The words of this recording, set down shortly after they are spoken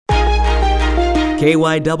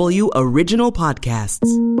KYW Original Podcasts.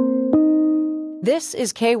 This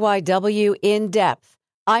is KYW In Depth.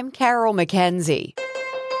 I'm Carol McKenzie.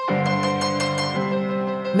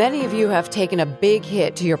 Many of you have taken a big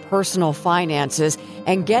hit to your personal finances,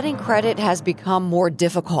 and getting credit has become more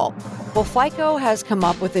difficult. Well, FICO has come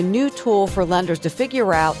up with a new tool for lenders to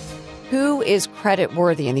figure out who is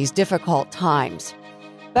creditworthy in these difficult times.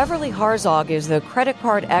 Beverly Harzog is the credit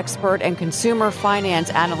card expert and consumer finance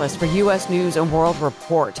analyst for U.S. News and World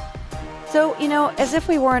Report. So, as if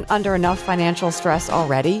we weren't under enough financial stress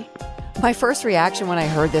already, my first reaction when I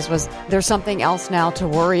heard this was there's something else now to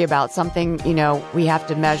worry about, something, we have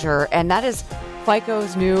to measure, and that is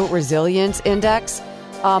FICO's new resilience index.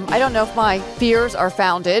 I don't know if my fears are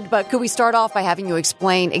founded, but could we start off by having you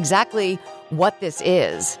explain exactly what this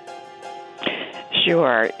is?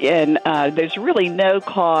 Sure. And there's really no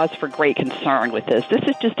cause for great concern with this. This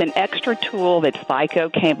is just an extra tool that FICO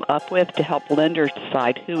came up with to help lenders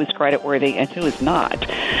decide who is creditworthy and who is not.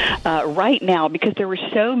 Right now, because there were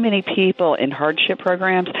so many people in hardship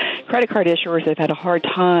programs, credit card issuers have had a hard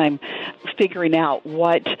time figuring out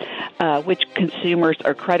which consumers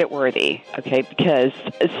are creditworthy, okay, because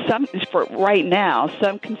right now,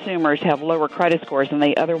 some consumers have lower credit scores than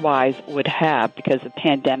they otherwise would have because of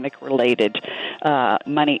pandemic-related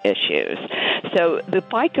money issues. So the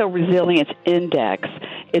FICO Resilience Index,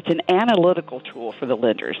 it's an analytical tool for the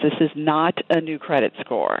lenders. This is not a new credit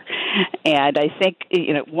score. And I think,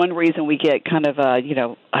 one reason we get kind of,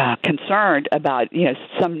 concerned about,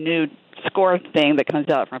 some new score thing that comes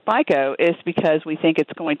out from FICO is because we think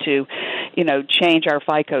it's going to, change our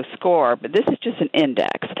FICO score. But this is just an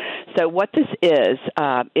index. So what this is,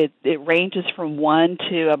 it ranges from 1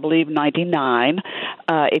 to, I believe, 99.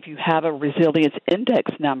 If you have a resilience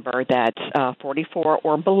index number that's 44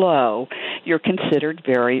 or below, you're considered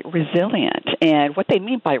very resilient. And what they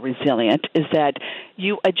mean by resilient is that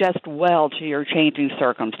you adjust well to your changing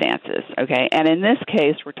circumstances, okay? And in this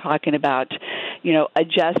case, we're talking about,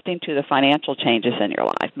 adjusting to the financial changes in your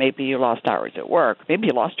life. Maybe you lost hours at work. Maybe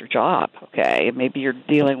you lost your job, okay? Maybe you're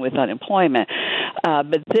dealing with unemployment.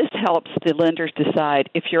 But this helps the lenders decide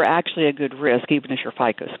if you're actually a good risk, even if your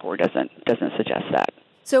FICO score doesn't suggest that.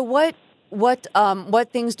 So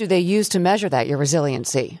what things do they use to measure that, your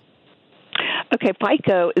resiliency? Okay,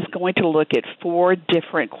 FICO is going to look at 4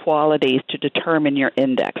 different qualities to determine your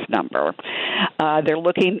index number. They're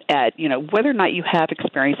looking at, whether or not you have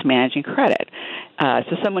experience managing credit.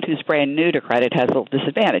 So someone who's brand new to credit has a little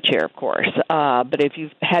disadvantage here, of course. But if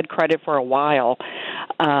you've had credit for a while,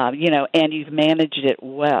 and you've managed it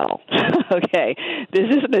well, okay, this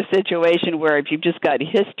isn't a situation where if you've just got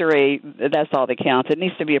history, that's all that counts. It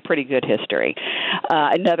needs to be a pretty good history.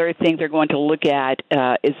 Another thing they're going to look at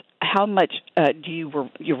is how much do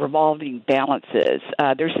your revolving balances.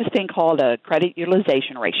 There's this thing called a credit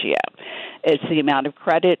utilization ratio. It's the amount of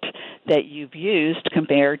credit that you've used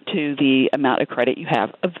compared to the amount of credit you have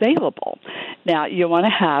available. Now, you want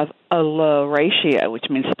to have a low ratio, which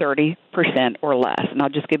means 30% or less. And I'll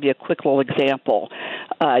just give you a quick little example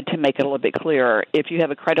to make it a little bit clearer. If you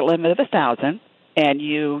have a credit limit of $1,000, and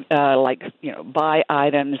you buy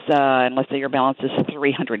items, and let's say your balance is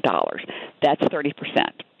 $300, that's 30%.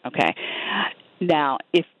 Okay. Now,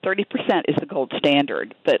 if 30% is the gold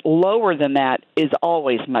standard, but lower than that is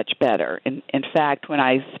always much better. In fact, when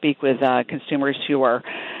I speak with consumers who are,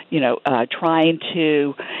 trying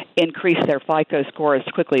to increase their FICO score as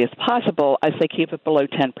quickly as possible, I say keep it below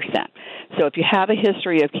 10%. So if you have a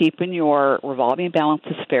history of keeping your revolving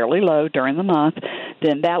balances fairly low during the month,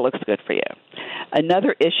 then that looks good for you.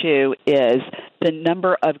 Another issue is the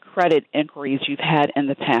number of credit inquiries you've had in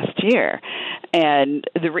the past year. And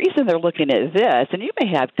the reason they're looking at this, and you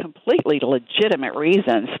may have completely legitimate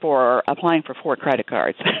reasons for applying for 4 credit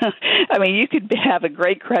cards. I mean, you could have a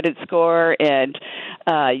great credit score and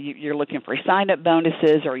you're looking for sign-up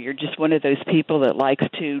bonuses, or you're just one of those people that likes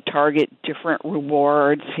to target different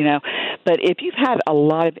rewards, But if you've had a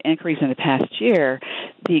lot of inquiries in the past year,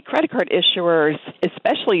 the credit card issuers,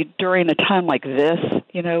 especially during a time like this,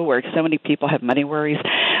 where so many people have money worries,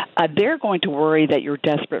 they're going to worry that you're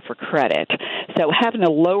desperate for credit. So having a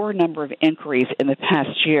lower number of inquiries in the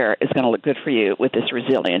past year is going to look good for you with this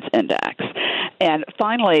resilience index. And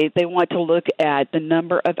finally, they want to look at the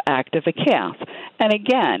number of active accounts. And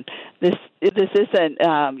again, this isn't,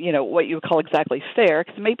 what you would call exactly fair,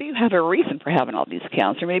 because maybe you have a reason for having all these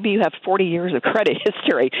accounts, or maybe you have 40 years of credit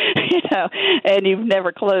history, and you've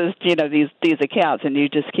never closed, these accounts, and you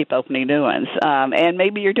just keep opening new ones. And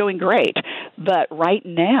maybe you're doing great. But right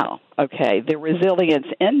now, okay, the resilience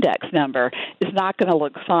index number is not going to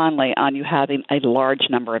look fondly on you having a large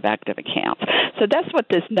number of active accounts. So that's what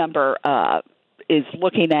this number is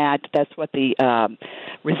looking at. That's what the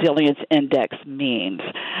resilience index means.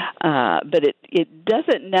 But it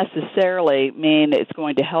doesn't necessarily mean it's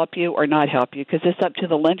going to help you or not help you, because it's up to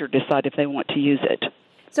the lender to decide if they want to use it.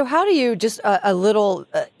 So how do you just a little,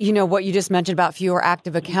 what you just mentioned about fewer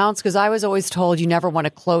active accounts? Because I was always told you never want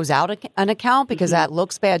to close out an account because that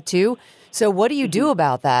looks bad too. So what do you do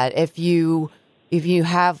about that if you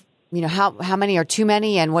have, how many are too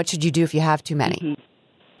many, and what should you do if you have too many?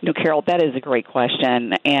 No, Carol, that is a great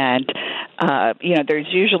question. And, there's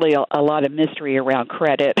usually a lot of mystery around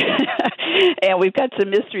credit. And we've got some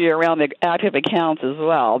mystery around the active accounts as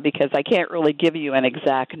well, because I can't really give you an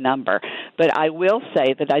exact number. But I will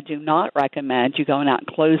say that I do not recommend you going out and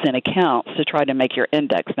closing accounts to try to make your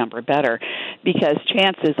index number better, because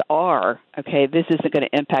chances are, this isn't going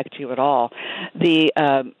to impact you at all. The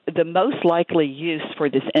most likely use for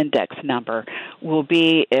this index number will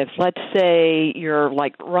be if, let's say, you're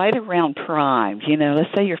like right around prime. Let's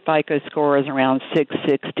say your FICO score is around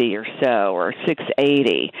 660 or so, or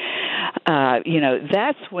 680.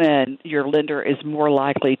 That's when your lender is more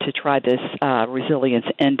likely to try this resilience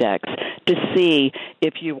index to see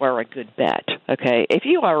if you are a good bet. Okay, if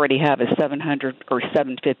you already have a 700 or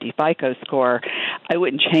 750 FICO score, I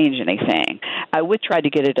wouldn't change anything. I would try to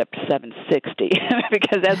get it up to 760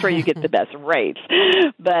 because that's where you get the best rates.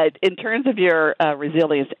 But in terms of your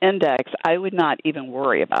resilience index, I would not even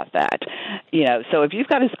worry about that. So if you've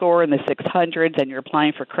got a score in the 600s and you're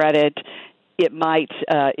applying for credit, it might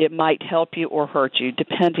help you or hurt you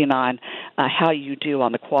depending on how you do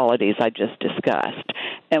on the qualities I just discussed.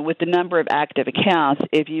 And with the number of active accounts,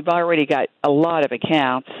 if you've already got a lot of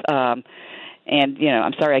accounts, and,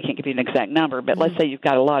 I'm sorry I can't give you an exact number, but let's say you've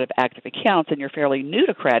got a lot of active accounts and you're fairly new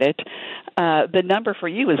to credit, the number for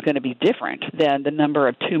you is going to be different than the number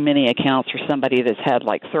of too many accounts for somebody that's had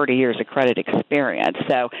like 30 years of credit experience.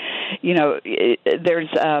 So, there's,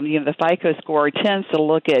 the FICO score tends to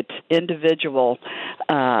look at individual,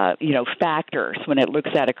 factors when it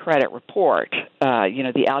looks at a credit report.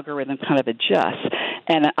 The algorithm kind of adjusts.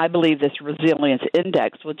 And I believe this resilience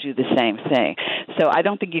index will do the same thing. So I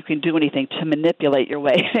don't think you can do anything to manipulate your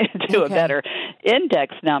way to a better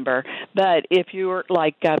index number. But if you're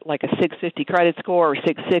got a 650 credit score or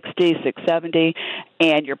 660, 670,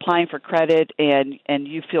 and you're applying for credit and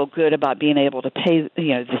you feel good about being able to pay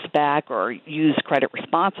this back or use credit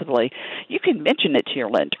responsibly, you can mention it to your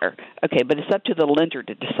lender. Okay, but it's up to the lender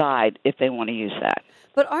to decide if they want to use that.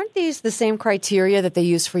 But aren't these the same criteria that they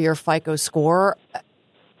use for your FICO score?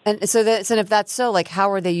 And so if that's so,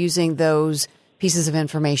 how are they using those pieces of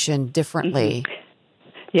information differently?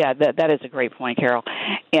 Yeah, that is a great point, Carol.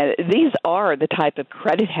 And these are the type of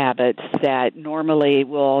credit habits that normally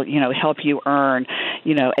will, help you earn,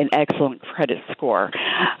 an excellent credit score.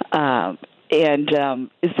 So,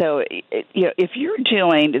 if you're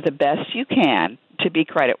doing the best you can to be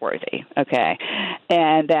creditworthy, okay,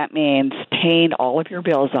 and that means paying all of your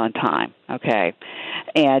bills on time, okay,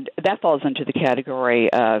 and that falls into the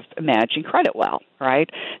category of managing credit well, right?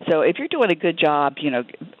 So if you're doing a good job,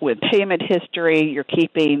 with payment history, you're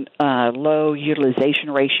keeping low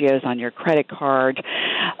utilization ratios on your credit card,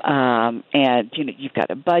 and you've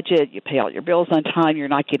got a budget, you pay all your bills on time, you're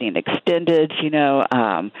not getting extended,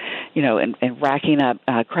 and racking up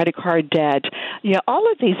credit card debt,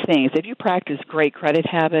 all of these things. If you practice great credit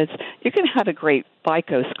habits, you're going to have a great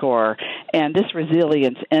FICO score, and this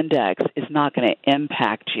resilience index is not going to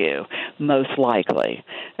impact you, most likely.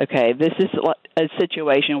 Okay, this is a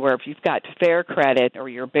situation where if you've got fair credit or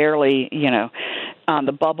you're barely, on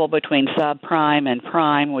the bubble between subprime and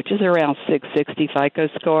prime, which is around 660 FICO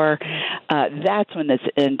score, that's when this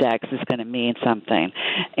index is going to mean something.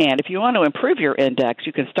 And if you want to improve your index,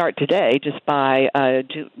 you can start today just by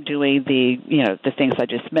doing the things I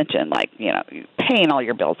just mentioned, like, paying all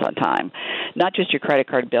your bills on time, not just your credit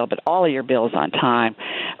card bill, but all of your bills on time,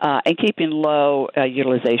 and keeping low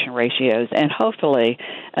utilization ratios. And hopefully,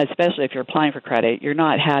 especially if you're applying for credit, you're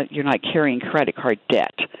not carrying credit card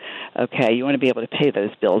debt. Okay, you want to be able to pay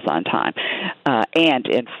those bills on time and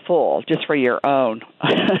in full, just for your own,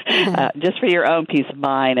 peace of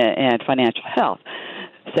mind and financial health.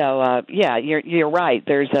 So you're right.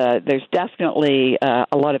 There's definitely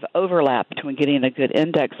a lot of overlap between getting a good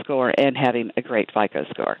index score and having a great FICO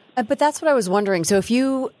score. But that's what I was wondering. So if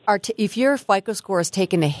your FICO score has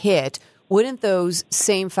taken a hit, wouldn't those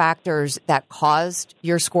same factors that caused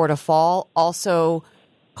your score to fall also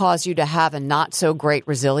cause you to have a not so great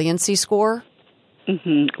resiliency score?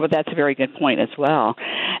 Mm-hmm. Well, that's a very good point as well.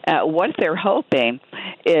 What they're hoping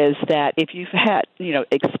is that if you've had,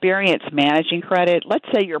 experience managing credit, let's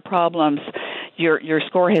say your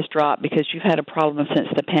score has dropped because you've had a problem since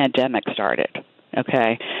the pandemic started.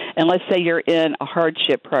 okay? And let's say you're in a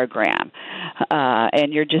hardship program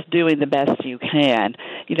and you're just doing the best you can.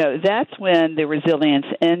 That's when the resilience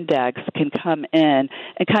index can come in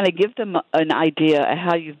and kind of give them an idea of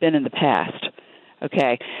how you've been in the past.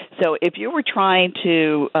 Okay, so if you were trying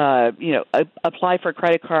to, apply for a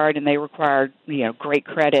credit card and they require, great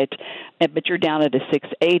credit, but you're down at a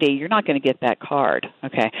 680, you're not going to get that card.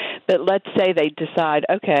 Okay, but let's say they decide,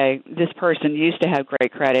 okay, this person used to have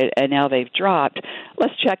great credit and now they've dropped.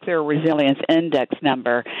 Let's check their resilience index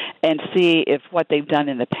number and see if what they've done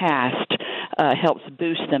in the past helps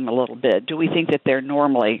boost them a little bit. Do we think that they're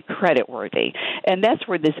normally credit worthy? And that's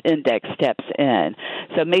where this index steps in.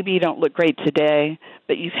 So maybe you don't look great today,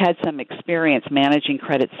 but you've had some experience managing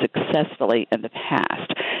credit successfully in the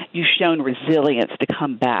past. You've shown resilience to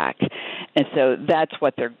come back. And so that's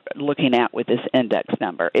what they're looking at with this index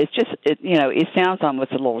number. It's just, it sounds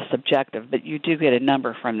almost a little subjective, but you do get a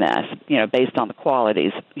number from this, based on the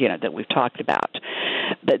qualities, that we've talked about.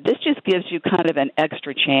 But this just gives you kind of an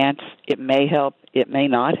extra chance. It may help. It may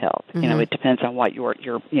not help. Mm-hmm. It depends on what your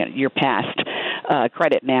past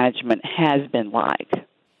credit management has been like.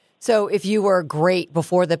 So if you were great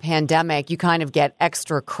before the pandemic, you kind of get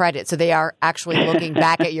extra credit. So they are actually looking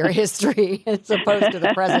back at your history as opposed to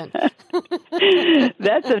the present.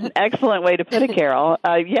 That's an excellent way to put it, Carol.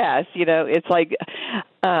 Yes, it's like,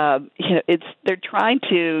 they're trying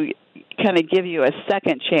to kind of give you a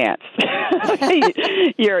second chance.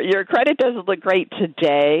 Your credit doesn't look great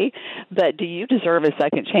today, but do you deserve a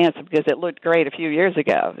second chance because it looked great a few years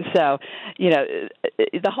ago? So,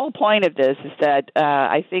 the whole point of this is that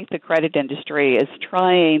I think the credit industry is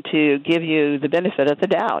trying to give you the benefit of the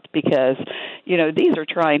doubt because, these are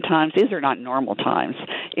trying times. These are not normal times.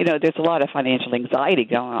 There's a lot of financial anxiety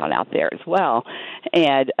going on out there as well.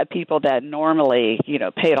 And people that normally,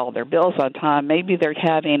 paid all their bills on time, maybe they're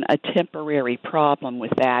having a temporary problem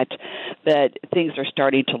with that, but things are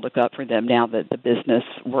starting to look up for them now that the business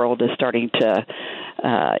world is starting to,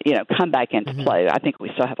 come back into play. I think we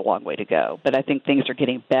still have a long way to go, but I think things are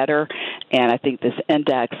getting better, and I think this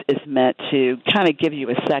index is meant to kind of give you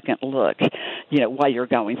a second look, while you're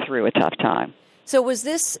going through a tough time. So was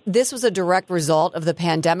this was a direct result of the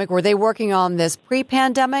pandemic? Were they working on this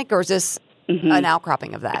pre-pandemic, or is this an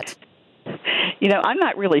outcropping of that? I'm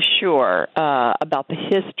not really sure about the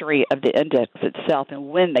history of the index itself and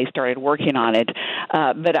when they started working on it,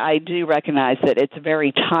 but I do recognize that it's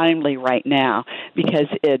very timely right now because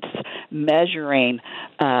it's measuring,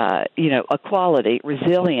 a quality,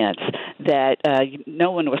 resilience that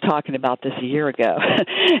no one was talking about this a year ago.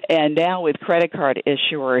 And now with credit card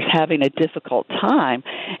issuers having a difficult time,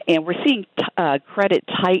 and we're seeing credit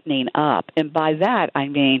tightening up. And by that, I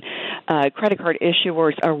mean credit card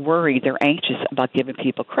issuers are worried. They're anxious about giving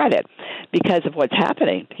people credit because of what's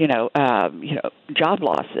happening. Job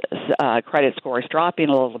losses, credit scores dropping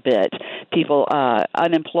a little bit, people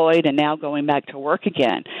unemployed and now going back to work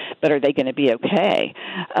again. But are they going to be okay?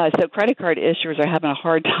 So credit card issuers are having a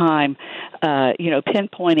hard time,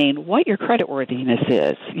 pinpointing what your creditworthiness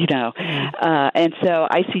is. And so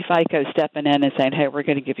I see FICO stepping in and saying, "Hey, we're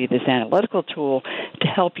going to give you this analytical tool to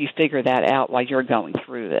help you figure that out while you're going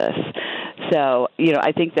through this." So,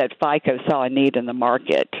 I think that FICO saw a need in the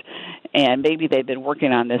market, and maybe they've been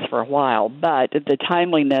working on this for a while, but the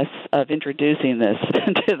timeliness of introducing this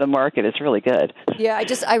to the market is really good. Yeah, I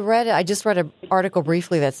just read an article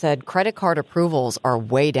briefly that said credit card approvals are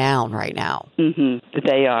way down right now. Mm-hmm,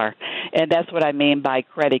 they are, and that's what I mean by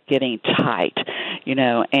credit getting tight.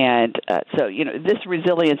 So this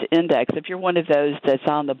resilience index, if you're one of those that's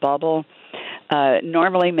on the bubble,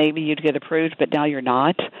 normally maybe you'd get approved, but now you're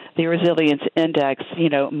not. The resilience index,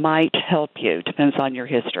 might help you. Depends on your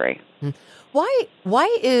history.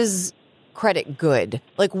 Why is credit good?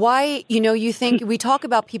 Like why, you think we talk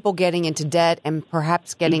about people getting into debt and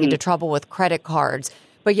perhaps getting into trouble with credit cards,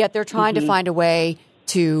 but yet they're trying to find a way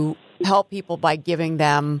to help people by giving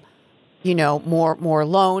them, more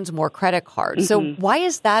loans, more credit cards. So why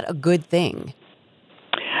is that a good thing?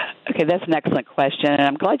 Okay, that's an excellent question, and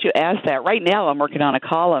I'm glad you asked that. Right now I'm working on a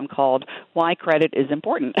column called Why Credit is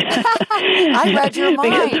Important. I read your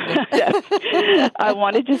mind. I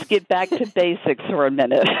want to just get back to basics for a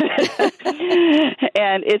minute.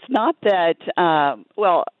 And it's not that,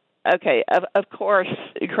 okay, of course,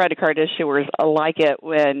 credit card issuers like it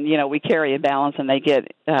when, we carry a balance and they get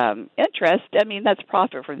interest. I mean, that's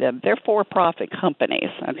profit for them. They're for-profit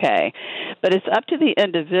companies, okay? But it's up to the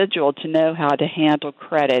individual to know how to handle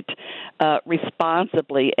credit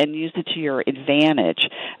responsibly and use it to your advantage,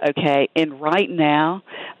 okay? And right now,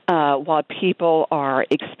 while people are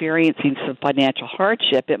experiencing some financial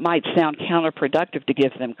hardship, it might sound counterproductive to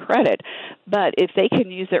give them credit. But if they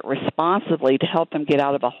can use it responsibly to help them get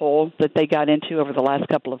out of a hole that they got into over the last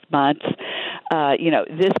couple of months,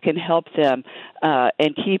 this can help them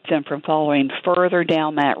and keep them from falling further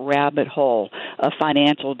down that rabbit hole of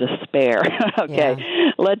financial despair. Okay,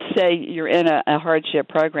 let's say you're in a hardship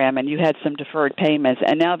program and you had some deferred payments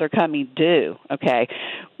and now they're coming due. Okay,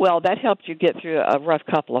 well, that helped you get through a rough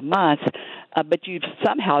couple of months, but you've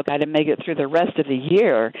somehow got to make it through the rest of the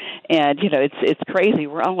year. And, it's crazy.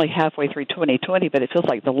 We're only halfway through 2020, but it feels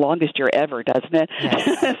like the longest year ever, doesn't it?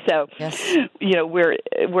 Yes. So,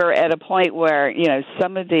 we're at a point where,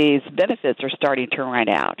 some of these benefits are starting to run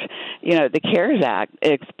out. The CARES Act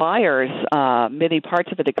expires, many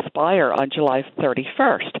parts of it expire on July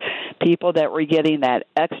 31st. People that were getting that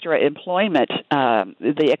extra employment,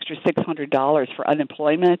 the extra $600 for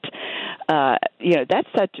unemployment, that's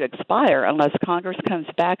set to expire unless Congress comes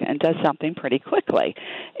back and does something pretty quickly.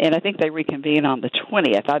 And I think they reconvene on the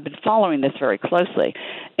 20th. I've been following this very closely.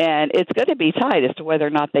 And it's going to be tight as to whether or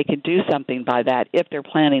not they can do something by that if they're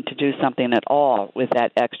planning to do something at all with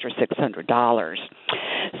that extra $600.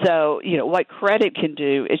 So, what credit can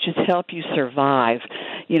do is just help you survive,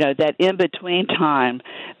 that in-between time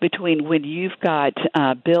between when you've got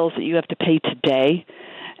bills that you have to pay today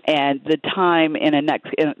and the time in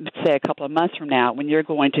say a couple of months from now when you're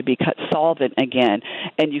going to be solvent again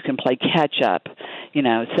and you can play catch up,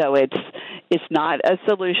 so it's not a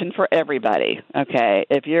solution for everybody. Okay.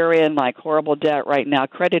 If you're in horrible debt right now,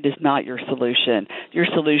 credit is not your solution. Your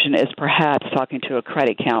solution is perhaps talking to a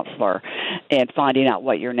credit counselor and finding out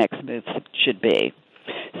what your next move should be.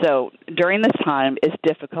 So during this time, it's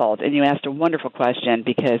difficult, and you asked a wonderful question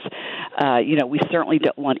because, we certainly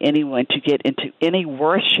don't want anyone to get into any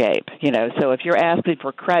worse shape, So if you're asking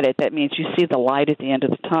for credit, that means you see the light at the end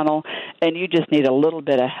of the tunnel, and you just need a little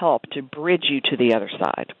bit of help to bridge you to the other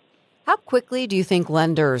side. How quickly do you think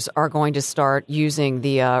lenders are going to start using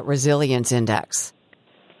the Resilience Index?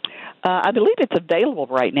 I believe it's available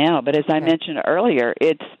right now, but as I mentioned earlier,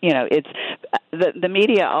 it's the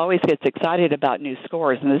media always gets excited about new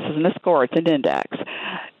scores, and this isn't a score; it's an index.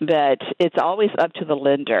 But it's always up to the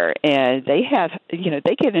lender, and they have,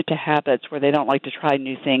 they get into habits where they don't like to try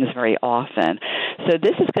new things very often. So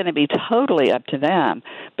this is going to be totally up to them.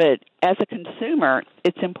 But as a consumer,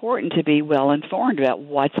 it's important to be well informed about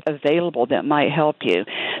what's available that might help you.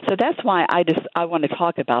 So that's why I want to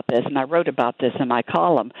talk about this, and I wrote about this in my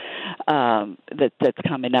column that's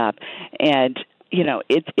coming up. And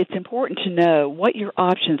it's important to know what your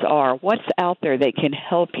options are, what's out there that can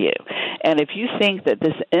help you. And if you think that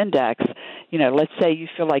this index, let's say you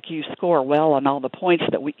feel like you score well on all the points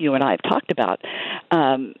that you and I have talked about,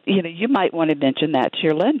 you might want to mention that to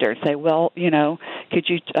your lender. Say, well, could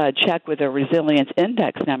you check with a resilience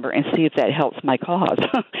index number and see if that helps my cause?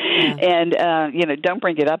 And, don't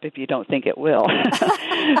bring it up if you don't think it will.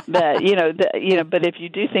 But, but if you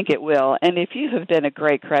do think it will, and if you have been a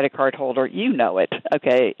great credit card holder, you know it,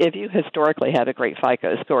 okay? If you historically have a great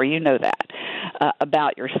FICO score, you know that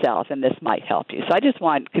about yourself, and this might help you. So I just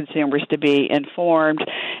want consumers to be informed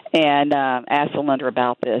and ask the lender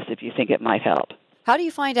about this if you think it might help. How do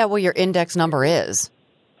you find out what your index number is?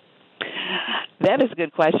 That is a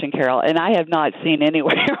good question, Carol, and I have not seen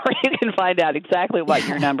anywhere where you can find out exactly what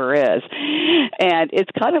your number is. And it's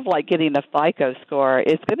kind of like getting a FICO score.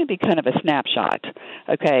 It's going to be kind of a snapshot,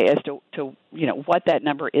 okay, as to what that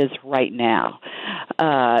number is right now.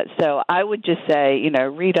 So I would just say,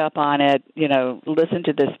 read up on it, listen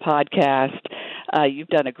to this podcast. You've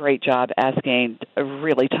done a great job asking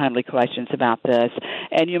really timely questions about this,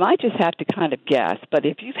 and you might just have to kind of guess. But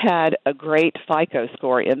if you've had a great FICO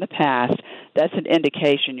score in the past, that's an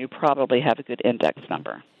indication you probably have a good index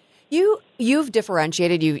number. You've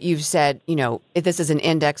differentiated. You've said, if this is an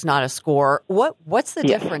index, not a score. What's the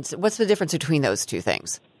difference? What's the difference between those two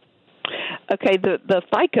things? Okay, the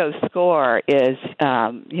FICO score is,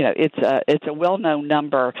 it's a well-known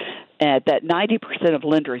number that 90% of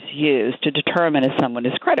lenders use to determine if someone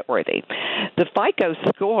is creditworthy. The FICO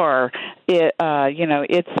score, it's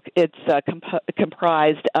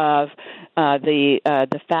comprised of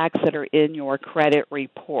the facts that are in your credit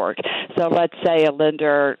report. So let's say a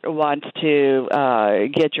lender wants to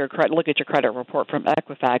look at your credit report from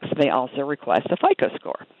Equifax. They also request a FICO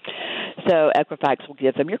score. So Equifax will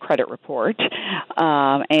give them your credit report,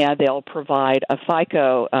 and they'll provide a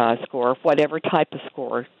FICO score, whatever type of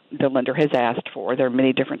score the lender has asked for. There are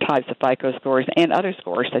many different types of FICO scores and other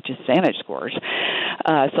scores, such as Vantage scores.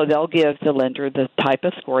 So they'll give the lender the type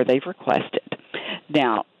of score they've requested.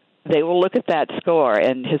 Now, they will look at that score,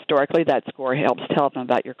 and historically that score helps tell them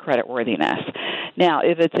about your credit worthiness. Now,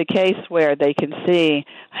 if it's a case where they can see,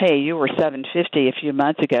 hey, you were 750 a few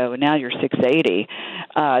months ago, and now you're 680,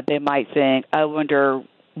 they might think, I wonder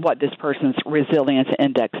what this person's resilience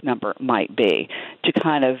index number might be, to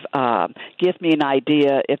kind of give me an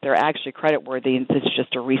idea if they're actually creditworthy and this is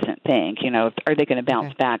just a recent thing. Are they going to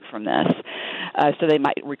bounce back from this? So they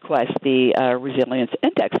might request the resilience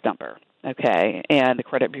index number. Okay, and the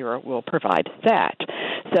credit bureau will provide that.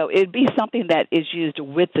 So it'd be something that is used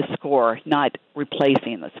with the score, not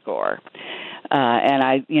replacing the score.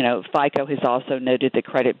 And FICO has also noted that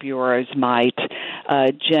credit bureaus might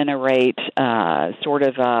generate sort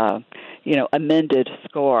of amended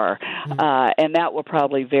score, and that will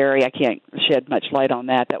probably vary. I can't shed much light on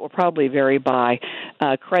that. That will probably vary by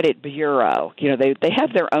credit bureau. They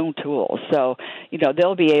have their own tools, so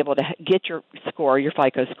they'll be able to get your score, your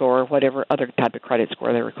FICO score, whatever other type of credit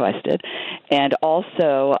score they requested, and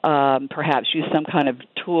also perhaps use some kind of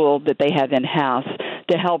tool that they have in-house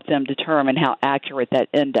to help them determine how accurate that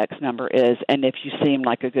index number is and if you seem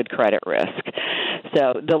like a good credit risk.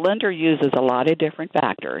 So the lender uses a lot of different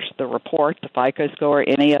factors: the report, the FICO score,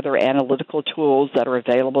 any other analytical tools that are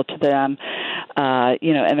available to them.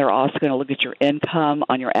 And they're also going to look at your income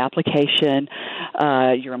on your application,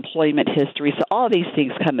 your employment history. So all these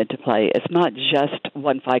things come into play. It's not just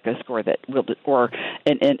one FICO score that will, or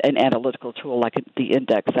an analytical tool like the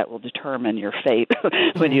index that will determine your fate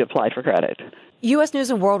when you apply for credit. U.S.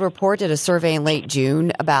 News & World Report did a survey in late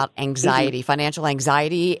June about anxiety, financial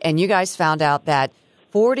anxiety, and you guys found out that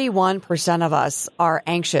 41% of us are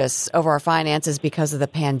anxious over our finances because of the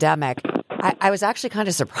pandemic. I was actually kind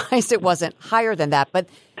of surprised it wasn't higher than that, but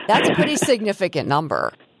that's a pretty significant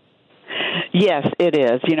number. Yes, it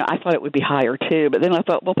is. I thought it would be higher, too. But then I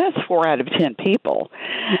thought, well, that's 4 out of 10 people.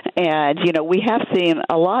 And, we have seen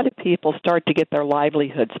a lot of people start to get their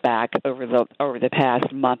livelihoods back over the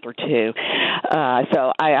past month or two.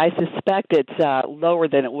 So I suspect it's lower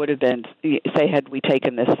than it would have been, say, had we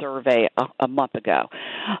taken this survey a month ago.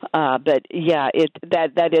 But, yeah,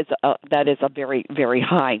 that is a very, very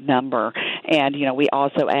high number. And, we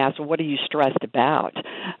also asked, well, what are you stressed about?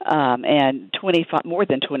 And more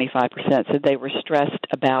than 25% said they were stressed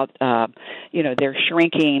about, their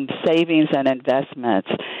shrinking savings and investments.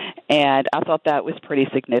 And I thought that was pretty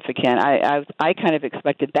significant. I kind of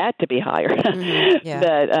expected that to be higher. Mm-hmm. Yeah.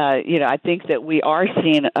 But, I think that we are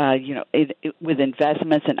seeing, with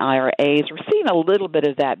investments and IRAs, we're seeing a little bit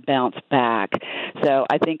of that bounce back. So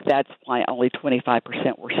I think that's why only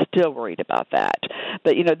 25% were still worried about that.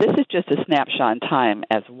 But, this is just a snapshot in time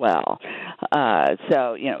as well.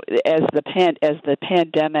 So, as the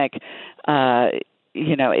pandemic,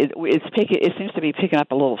 it seems to be picking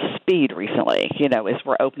up a little speed recently, as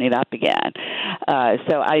we're opening up again.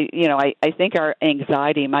 So I think our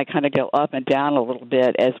anxiety might kind of go up and down a little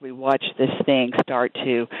bit as we watch this thing start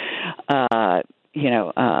to,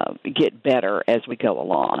 get better as we go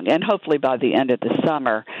along. And hopefully by the end of the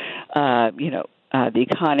summer, the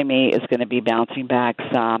economy is going to be bouncing back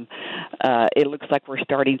some. It looks like we're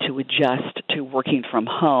starting to adjust to working from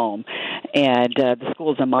home, and the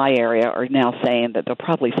schools in my area are now saying that they'll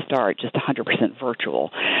probably start just 100%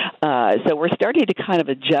 virtual. So we're starting to kind of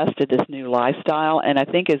adjust to this new lifestyle, and I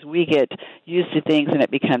think as we get used to things and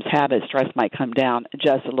it becomes habit, stress might come down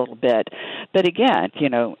just a little bit. But again,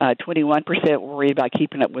 21% worried about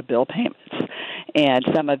keeping up with bill payments. And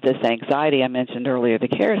some of this anxiety I mentioned earlier, the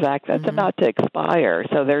CARES Act, that's about to expire.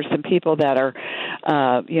 So there's some people that are,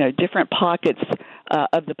 different pockets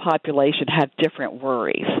of the population have different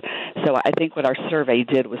worries. So I think what our survey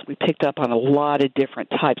did was we picked up on a lot of different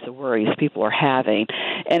types of worries people are having,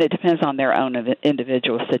 and it depends on their own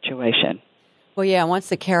individual situation. Well, yeah, once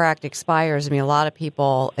the CARE Act expires, a lot of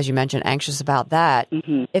people, as you mentioned, anxious about that.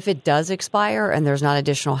 Mm-hmm. If it does expire and there's not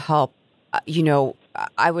additional help,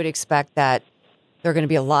 I would expect that there are going to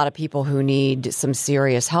be a lot of people who need some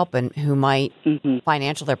serious help and who might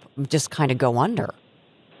financially just kind of go under.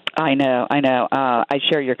 I know. I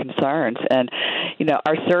share your concerns. And,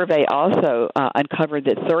 our survey also uncovered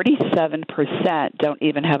that 37% don't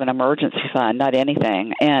even have an emergency fund, not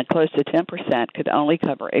anything, and close to 10% could only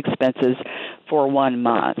cover expenses for 1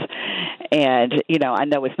 month. And, I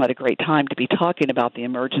know it's not a great time to be talking about the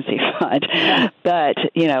emergency fund, but,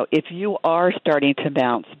 if you are starting to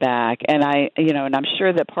bounce back, and and I'm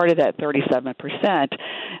sure that part of that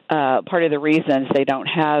 37%, part of the reasons they don't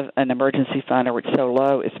have an emergency fund or it's so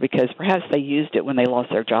low is because perhaps they used it when they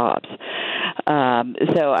lost their jobs.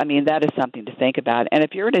 So, that is something to think about. And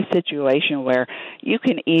if you're in a situation where you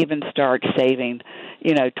can even start saving,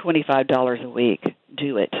 $25 a week,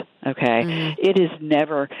 do it. Okay. Mm-hmm. It is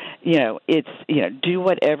never, do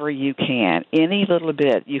whatever you can. Any little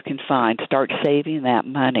bit you can find, start saving that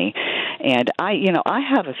money. And I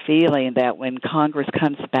have a feeling that when Congress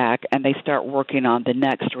comes back and they start working on the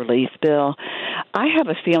next relief bill, I have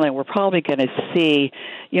a feeling we're probably going to see,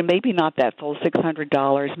 maybe not that full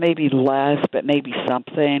 $600, maybe less, but maybe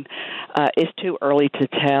something. It's too early to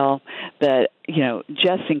tell, but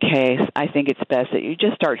just in case, I think it's best that you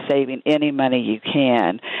just start saving any money you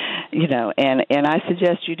can, and I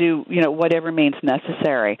suggest you do, whatever means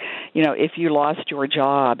necessary. If you lost your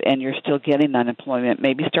job and you're still getting unemployment,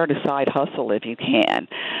 maybe start a side hustle if you can,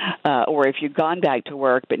 or if you've gone back to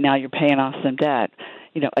work but now you're paying off some debt.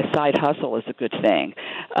 A side hustle is a good thing.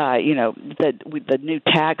 The new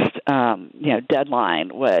tax, deadline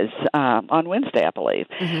was on Wednesday, I believe.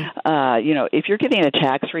 Mm-hmm. If you're getting a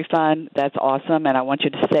tax refund, that's awesome, and I want you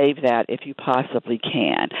to save that if you possibly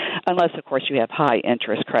can, unless, of course, you have high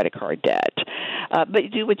interest credit card debt.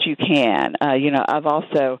 But do what you can. I've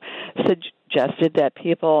also suggested that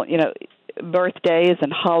people, birthdays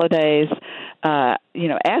and holidays,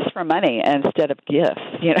 ask for money instead of gifts,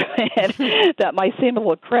 and that might seem a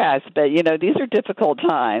little crass, but, these are difficult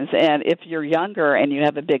times. And if you're younger and you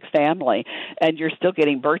have a big family and you're still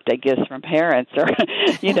getting birthday gifts from parents or,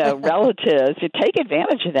 relatives, you take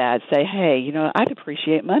advantage of that. Say, hey, I'd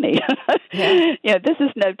appreciate money. Yeah. This is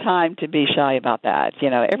no time to be shy about that.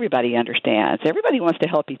 Everybody understands. Everybody wants to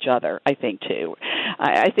help each other, I think, too.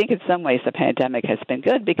 I think in some ways the pandemic has been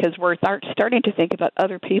good because we're starting to think about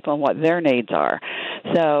other people and what their needs are.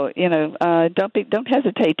 So, don't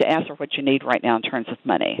hesitate to ask for what you need right now in terms of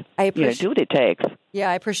money. Do what it takes. Yeah,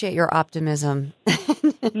 I appreciate your optimism.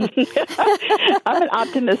 I'm an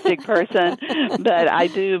optimistic person, but I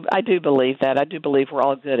do believe that. I do believe we're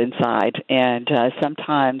all good inside, and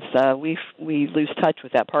sometimes we lose touch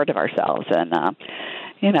with that part of ourselves, and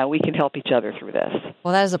we can help each other through this.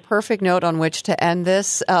 Well, that is a perfect note on which to end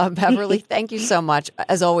this. Beverly, thank you so much.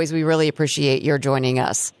 As always, we really appreciate your joining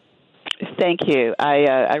us. Thank you.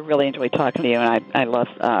 I really enjoy talking to you, and I love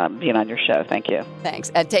being on your show. Thank you.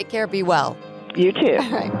 Thanks. And take care. Be well. You too.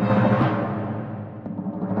 All right.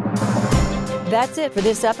 That's it for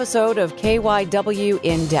this episode of KYW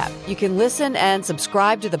In Depth. You can listen and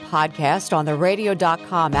subscribe to the podcast on the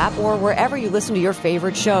radio.com app or wherever you listen to your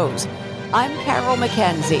favorite shows. I'm Carol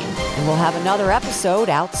McKenzie, and we'll have another episode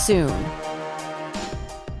out soon.